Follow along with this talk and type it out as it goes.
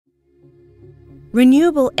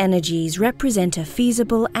Renewable energies represent a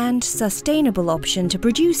feasible and sustainable option to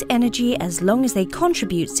produce energy as long as they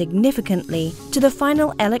contribute significantly to the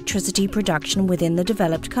final electricity production within the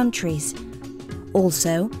developed countries.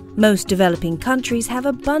 Also, most developing countries have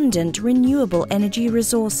abundant renewable energy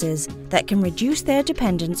resources that can reduce their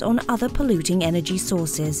dependence on other polluting energy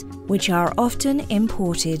sources, which are often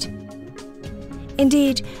imported.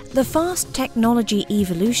 Indeed, the fast technology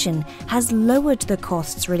evolution has lowered the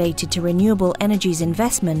costs related to renewable energies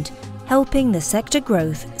investment, helping the sector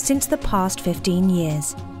growth since the past 15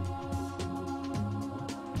 years.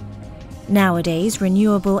 Nowadays,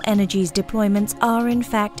 renewable energies deployments are in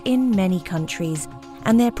fact in many countries,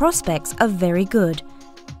 and their prospects are very good.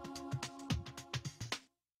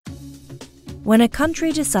 When a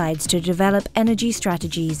country decides to develop energy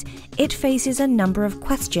strategies, it faces a number of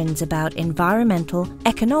questions about environmental,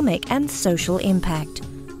 economic and social impact.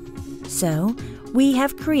 So, we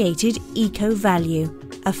have created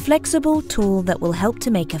Eco-Value, a flexible tool that will help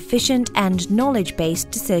to make efficient and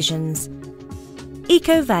knowledge-based decisions.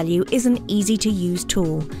 Eco-Value is an easy-to-use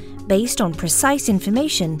tool based on precise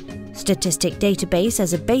information, statistic database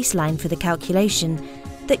as a baseline for the calculation,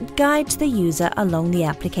 that guides the user along the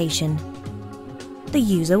application. The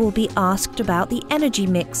user will be asked about the energy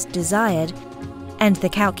mix desired, and the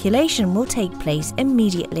calculation will take place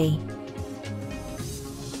immediately.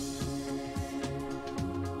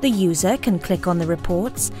 The user can click on the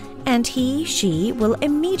reports, and he/she will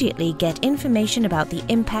immediately get information about the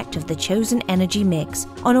impact of the chosen energy mix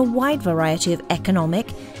on a wide variety of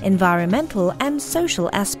economic, environmental and social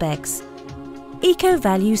aspects.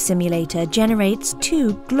 Eco-Value Simulator generates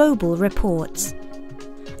 2 global reports: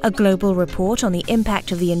 a global report on the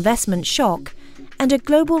impact of the investment shock, and a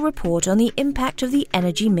global report on the impact of the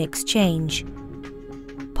energy mix change.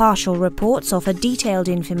 Partial reports offer detailed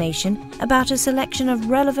information about a selection of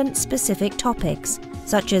relevant specific topics,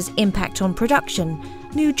 such as impact on production,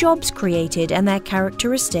 new jobs created and their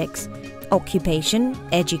characteristics, occupation,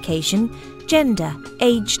 education, gender,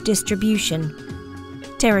 age distribution,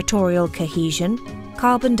 territorial cohesion,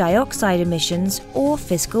 carbon dioxide emissions, or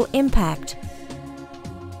fiscal impact.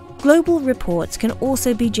 Global reports can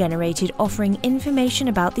also be generated offering information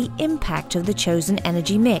about the impact of the chosen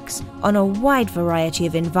energy mix on a wide variety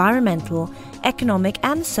of environmental, economic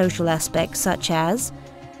and social aspects such as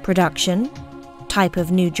production, type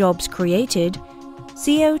of new jobs created,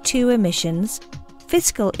 CO2 emissions,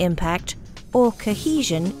 fiscal impact, or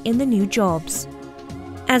cohesion in the new jobs.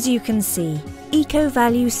 As you can see,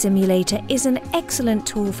 Eco-Value Simulator is an excellent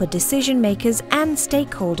tool for decision makers and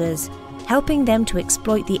stakeholders, helping them to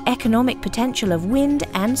exploit the economic potential of wind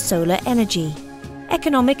and solar energy.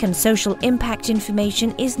 Economic and social impact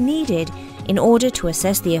information is needed in order to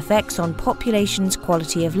assess the effects on population's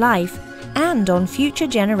quality of life and on future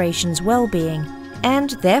generations' well-being,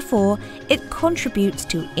 and therefore it contributes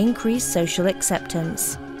to increased social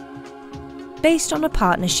acceptance. Based on a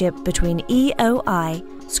partnership between EOI,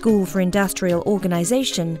 School for Industrial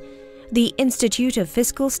Organization, the Institute of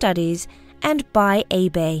Fiscal Studies, and by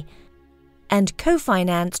ABE, and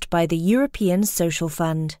co-financed by the European Social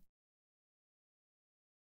Fund.